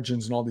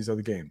Origins and all these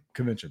other game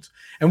conventions.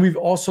 And we've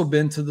also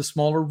been to the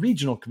smaller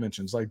regional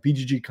conventions like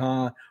BGG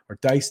Con or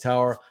Dice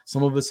Tower.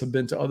 Some of us have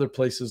been to other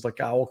places like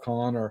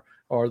OwlCon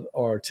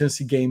or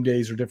Tennessee Game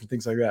Days or different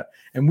things like that.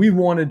 And we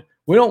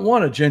don't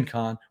want a Gen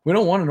Con. We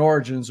don't want an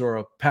Origins or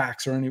a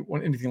PAX or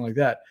anything like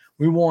that.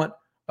 We want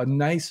a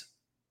nice,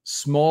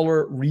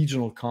 smaller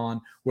regional con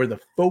where the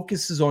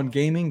focus is on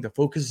gaming, the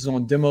focus is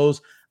on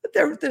demos. But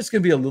there's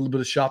going to be a little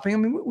bit of shopping. I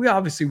mean, we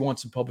obviously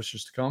want some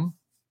publishers to come.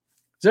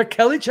 Is that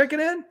Kelly checking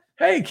in?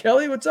 Hey,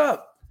 Kelly, what's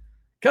up?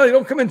 Kelly,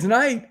 don't come in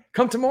tonight.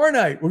 Come tomorrow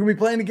night. We're going to be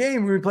playing a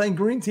game. We're going to be playing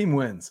Green Team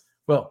Wins.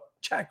 Well,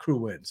 Chat Crew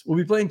Wins. We'll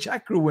be playing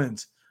Chat Crew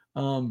Wins.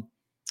 We've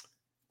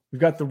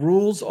got the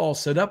rules all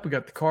set up. We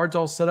got the cards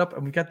all set up,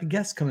 and we got the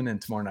guests coming in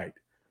tomorrow night.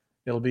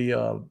 It'll be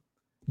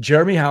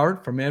Jeremy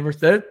Howard from Man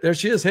vs. There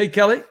she is. Hey,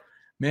 Kelly.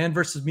 Man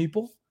vs.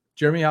 Meeple.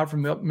 Jeremy Howard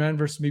from Man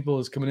vs.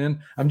 Meeple is coming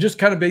in. I'm just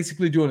kind of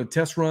basically doing a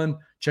test run,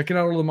 checking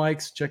out all the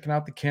mics, checking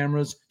out the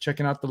cameras,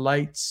 checking out the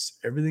lights.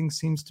 Everything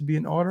seems to be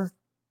in order.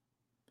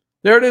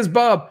 There it is,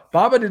 Bob.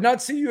 Bob, I did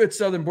not see you at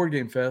Southern Board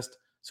Game Fest,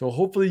 so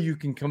hopefully you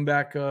can come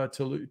back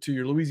to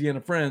your Louisiana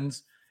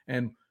friends.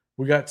 And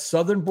we got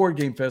Southern Board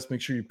Game Fest.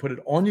 Make sure you put it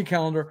on your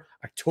calendar,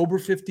 October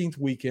 15th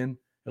weekend.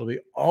 It'll be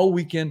all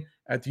weekend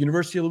at the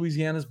University of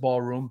Louisiana's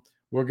ballroom.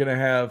 We're going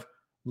to have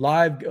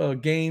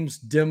live games,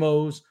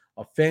 demos,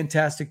 a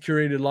fantastic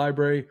curated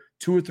library,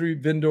 2 or 3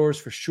 vendors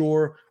for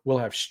sure. We'll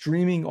have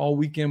streaming all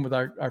weekend with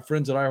our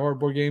friends at iHeart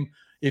Board Game.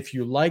 If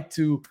you like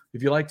to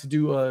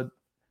do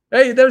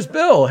hey, there's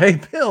Bill. Hey,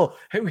 Bill.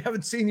 Hey, we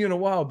haven't seen you in a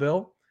while,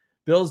 Bill.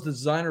 Bill's the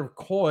designer of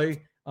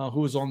Koi,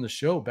 who was on the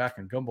show back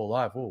in Gumbo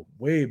Live. Oh,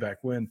 way back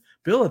when.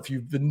 Bill, if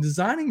you've been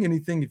designing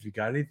anything, if you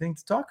got anything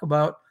to talk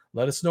about,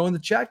 let us know in the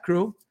chat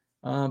crew.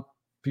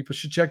 People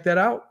should check that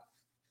out.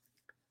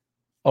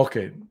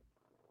 Okay.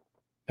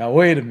 Now,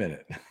 wait a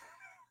minute.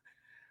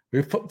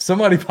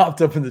 Somebody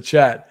popped up in the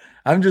chat.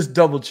 I'm just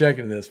double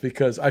checking this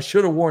because I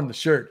should have worn the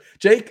shirt.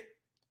 Jake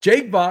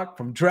Bach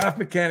from Draft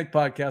Mechanic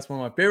Podcast, one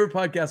of my favorite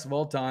podcasts of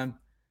all time.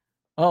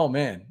 Oh,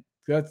 man.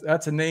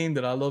 That's a name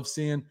that I love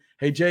seeing.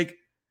 Hey, Jake,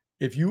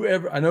 if you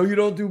ever, I know you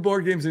don't do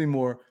board games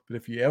anymore, but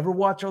if you ever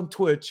watch on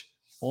Twitch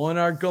on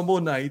our Gumbo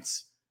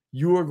nights,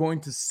 you are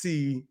going to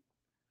see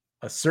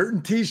a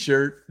certain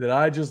T-shirt that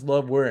I just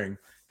love wearing.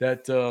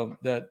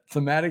 That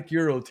thematic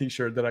Euro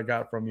T-shirt that I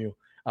got from you.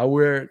 I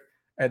wear it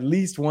at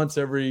least once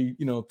every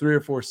 3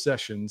 or 4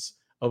 sessions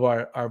of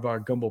our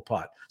Gumbo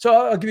Pot. So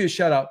I'll give you a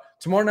shout out.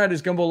 Tomorrow night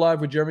is Gumbo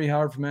Live with Jeremy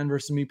Howard from Man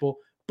vs. Meeple,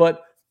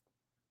 but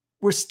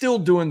we're still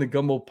doing the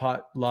Gumbo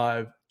Pot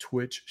Live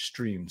Twitch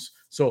streams.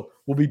 So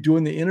we'll be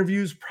doing the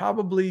interviews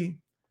probably.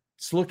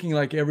 It's looking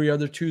like every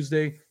other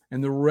Tuesday,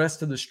 and the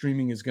rest of the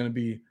streaming is going to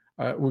be.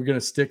 We're going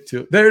to stick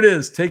to. There it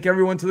is. Take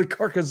everyone to the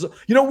Carcassonne.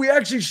 We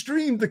actually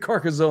streamed the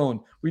Carcassonne.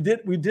 We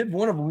did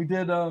one of them. We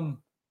did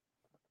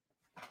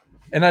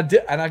and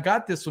I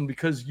got this one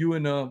because you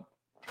and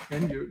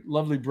your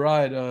lovely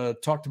bride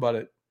talked about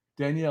it.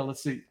 Danielle,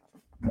 let's see.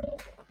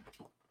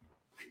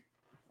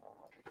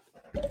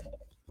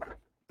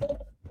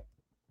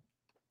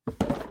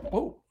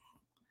 Oh,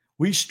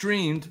 we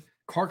streamed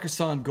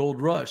Carcassonne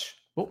Gold Rush.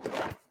 Oh,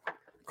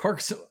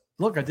 Carcassonne.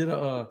 Look, I did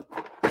a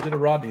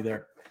Rodney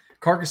there.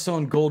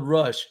 Carcassonne Gold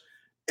Rush.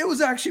 It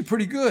was actually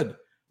pretty good.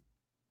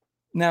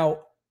 Now,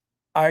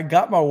 I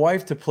got my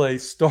wife to play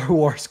Star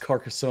Wars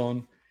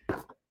Carcassonne.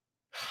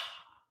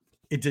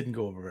 It didn't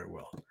go over very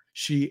well.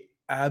 She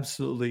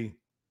absolutely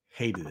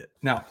hated it.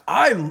 Now,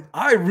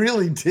 I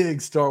really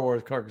dig Star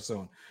Wars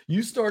Carcassonne.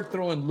 You start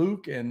throwing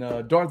Luke and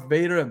Darth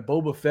Vader and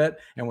Boba Fett,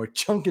 and we're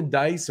chunking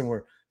dice and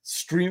we're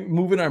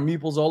moving our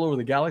meeples all over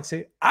the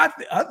galaxy. I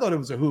thought it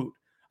was a hoot.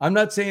 I'm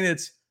not saying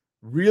it's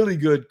really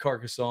good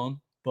Carcassonne,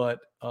 but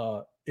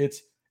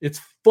it's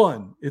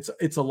fun.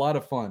 It's a lot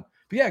of fun.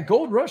 But yeah,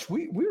 Gold Rush,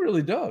 we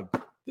really dug.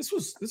 This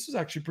was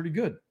actually pretty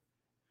good.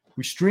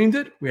 We streamed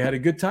it. We had a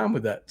good time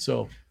with that.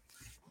 So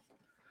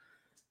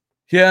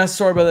yeah,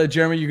 sorry about that,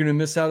 Jeremy. You're going to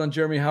miss out on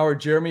Jeremy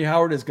Howard. Jeremy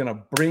Howard is going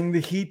to bring the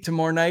heat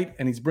tomorrow night,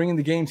 and he's bringing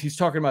the games. He's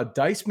talking about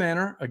Dice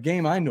Manor, a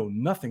game I know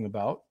nothing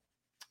about.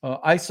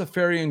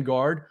 Icefarian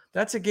Guard.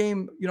 That's a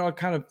game, I've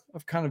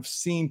kind of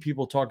seen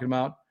people talking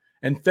about.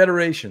 And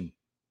Federation.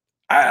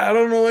 I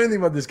don't know anything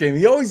about this game.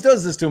 He always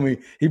does this to me.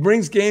 He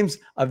brings games.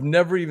 I've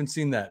never even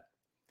seen that.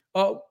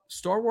 Oh,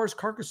 Star Wars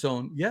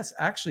Carcassonne. Yes,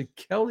 actually,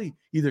 Kelly,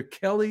 either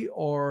Kelly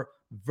or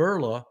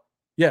Verla.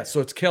 Yeah, so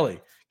it's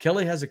Kelly.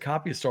 Kelly has a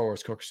copy of Star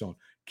Wars Carcassonne.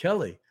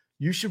 Kelly,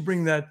 you should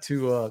bring that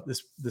to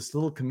this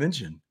little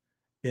convention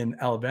in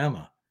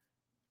Alabama,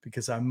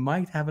 because I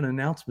might have an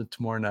announcement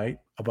tomorrow night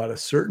about a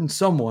certain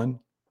someone,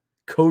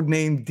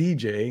 codenamed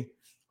DJ,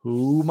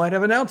 who might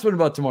have an announcement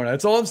about tomorrow night.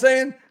 That's all I'm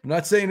saying. I'm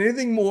not saying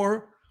anything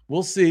more.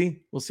 We'll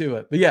see. We'll see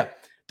what. But yeah,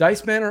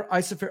 Dice Manor,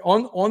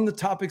 Icefarian on the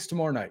topics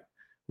tomorrow night.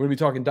 We're gonna be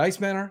talking Dice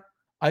Manor,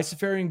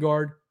 Icefarian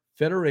Guard,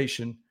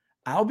 Federation.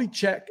 I'll be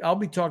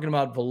talking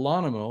about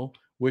Volanomo,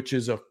 which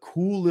is a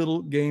cool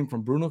little game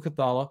from Bruno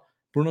Cathala,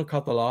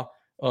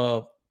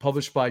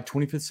 published by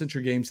 25th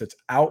Century Games. That's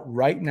out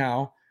right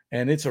now,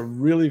 and it's a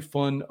really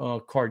fun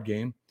card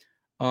game.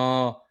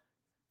 And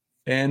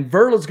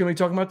Verla's going to be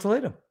talking about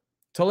Toledo.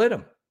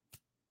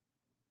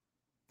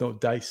 No,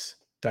 dice,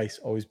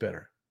 always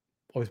better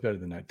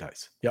than that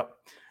dice. Yep.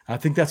 I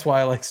think that's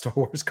why I like Star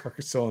Wars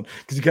Carcassonne,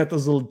 because you got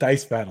those little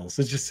dice battles.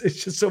 It's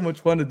just so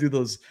much fun to do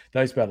those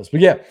dice battles.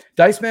 But yeah,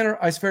 Dice Manor,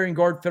 Icefarian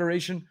Guard,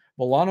 Federation,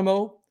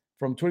 Volanomo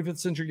from 25th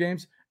Century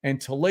Games,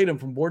 and Toledo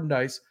from Board and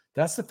Dice.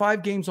 That's the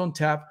 5 games on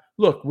tap.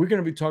 Look, we're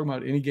going to be talking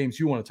about any games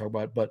you want to talk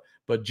about,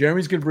 but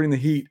Jeremy's going to bring the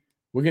heat.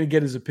 We're going to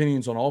get his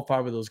opinions on all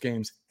 5 of those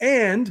games.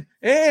 And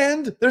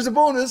there's a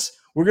bonus.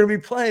 We're going to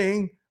be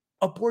playing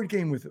a board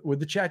game with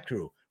the chat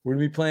crew. We're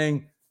going to be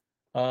playing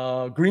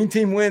Green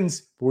Team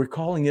Wins, but we're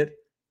calling it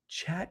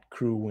Chat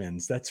Crew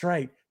Wins. That's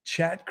right.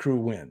 Chat Crew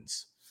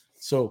Wins.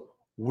 So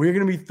we're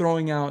going to be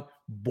throwing out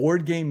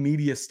board game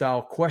media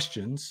style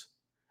questions,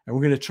 and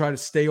we're going to try to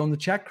stay on the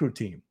Chat Crew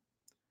team.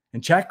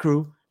 And Chat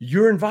Crew,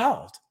 you're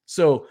involved.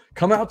 So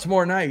come out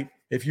tomorrow night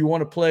if you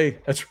want to play.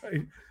 That's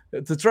right.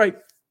 That's right.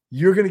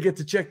 You're going to get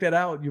to check that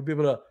out. You'll be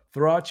able to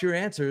throw out your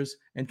answers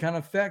and kind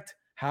of affect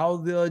how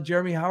the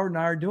Jeremy Howard and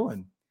I are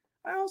doing.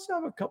 I also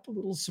have a couple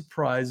little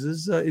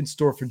surprises in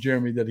store for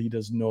Jeremy that he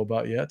doesn't know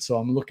about yet. So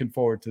I'm looking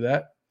forward to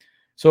that.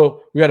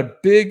 So we got a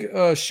big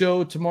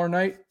show tomorrow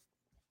night.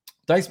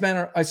 Dice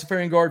Manor,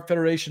 Icefarian Guard,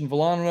 Federation,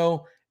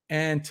 Volano,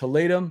 and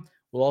Toledo.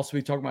 We'll also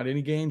be talking about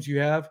any games you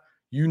have.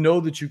 You know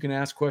that you can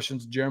ask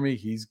questions to Jeremy.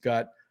 He's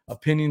got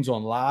opinions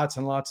on lots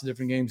and lots of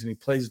different games, and he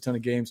plays a ton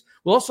of games.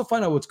 We'll also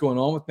find out what's going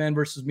on with Man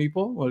vs.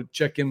 Meeple. We'll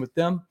check in with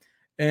them,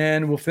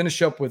 and we'll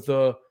finish up with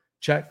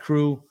Chat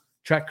Crew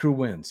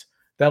Wins.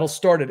 That'll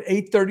start at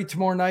 8:30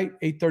 tomorrow night,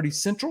 8:30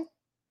 Central.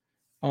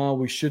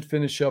 We should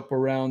finish up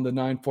around the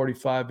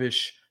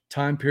 9:45-ish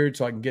time period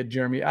so I can get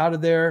Jeremy out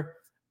of there,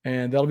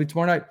 and that'll be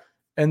tomorrow night.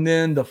 And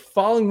then the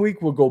following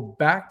week, we'll go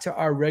back to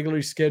our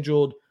regularly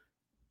scheduled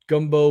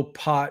Gumbo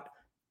Pot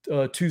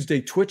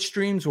Tuesday Twitch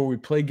streams where we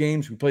play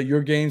games. We play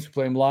your games. We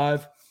play them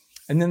live.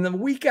 And then the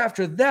week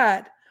after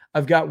that,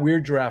 I've got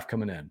Weird Giraffe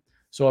coming in.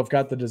 So I've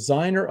got the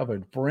designer of a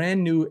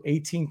brand new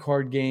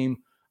 18-card game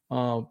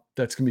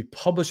that's going to be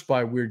published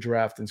by Weird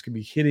Giraffe, and it's going to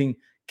be hitting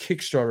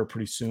Kickstarter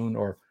pretty soon,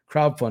 or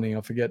crowdfunding.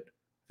 I think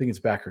it's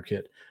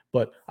BackerKit.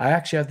 But I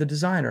actually have the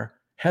designer,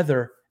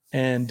 Heather,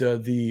 and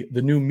the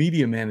new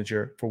media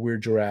manager for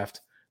Weird Giraffe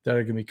that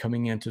are going to be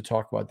coming in to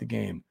talk about the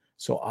game.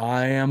 So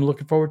I am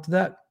looking forward to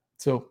that.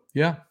 So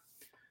yeah,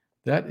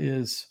 that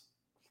is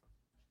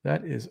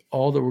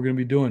all that we're going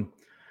to be doing.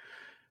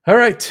 All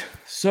right.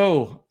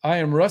 So I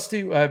am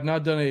Rusty. I have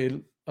not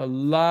done a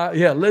lot.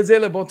 Yeah, Les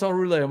Le Bon Temps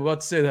Roulette. I'm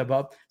about to say that,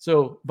 Bob.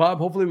 So, Bob,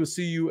 hopefully we'll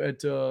see you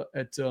at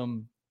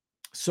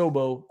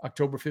Sobo,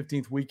 October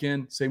 15th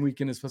weekend, same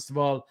weekend as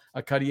Festival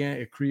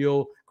Acadien et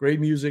Creole. Great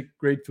music,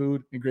 great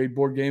food, and great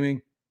board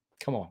gaming.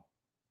 Come on.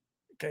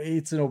 Okay,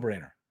 it's a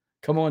no-brainer.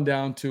 Come on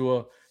down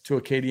to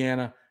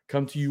Acadiana.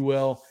 Come to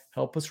UL.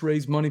 Help us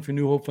raise money for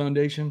New Hope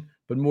Foundation,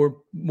 but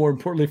more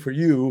importantly for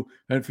you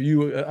and for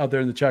you out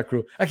there in the chat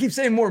crew. I keep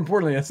saying more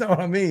importantly. That's not what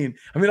I mean.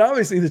 I mean,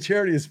 obviously the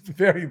charity is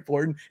very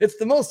important. It's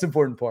the most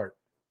important part.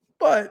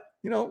 But,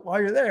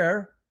 while you're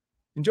there,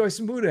 enjoy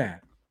some boudin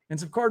and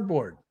some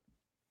cardboard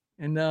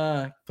and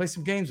play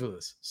some games with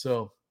us.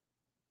 So,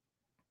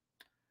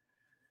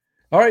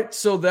 all right,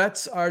 so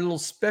that's our little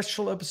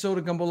special episode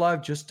of Gumbo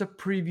Live, just a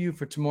preview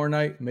for tomorrow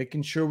night,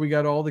 making sure we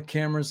got all the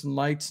cameras and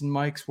lights and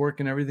mics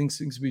working. Everything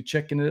seems to be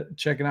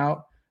checking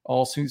out.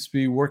 All seems to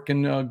be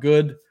working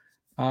good.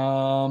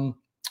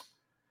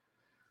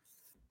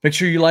 Make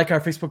sure you like our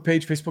Facebook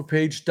page,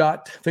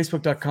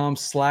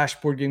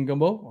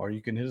 facebook.com/BoardGameGumbo, or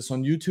you can hit us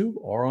on YouTube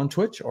or on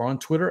Twitch or on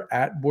Twitter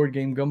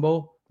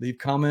 @BoardGameGumbo. Leave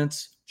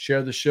comments,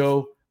 share the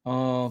show.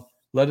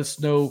 Let us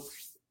know.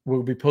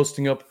 We'll be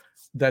posting up.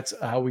 That's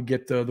how we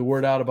get the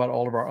word out about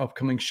all of our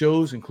upcoming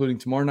shows, including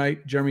tomorrow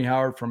night, Jeremy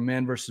Howard from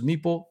Man vs.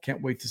 Meeple.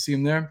 Can't wait to see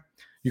him there.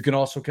 You can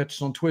also catch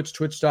us on Twitch,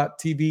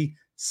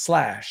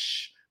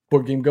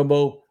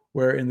 twitch.tv/BoardGameGumbo,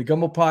 where in the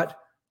Gumbo Pot,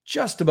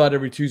 just about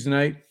every Tuesday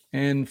night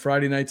and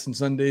Friday nights and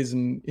Sundays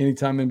and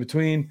anytime in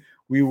between,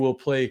 we will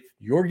play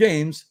your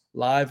games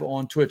live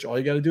on Twitch. All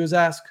you got to do is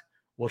ask.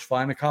 We'll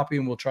find a copy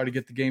and we'll try to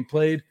get the game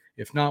played.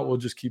 If not, we'll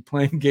just keep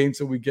playing games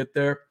till we get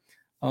there.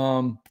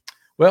 Well,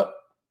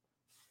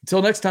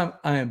 until next time,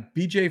 I am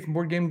BJ from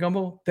Board Game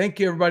Gumbo.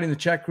 Thank you, everybody in the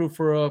chat crew,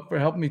 for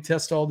helping me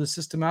test all this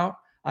system out.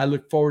 I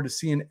look forward to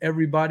seeing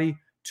everybody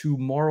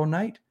tomorrow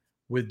night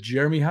with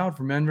Jeremy Howard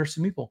from Man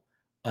vs. Meeple.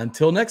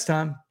 Until next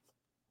time,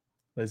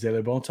 les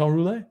le bon temps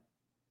roulé.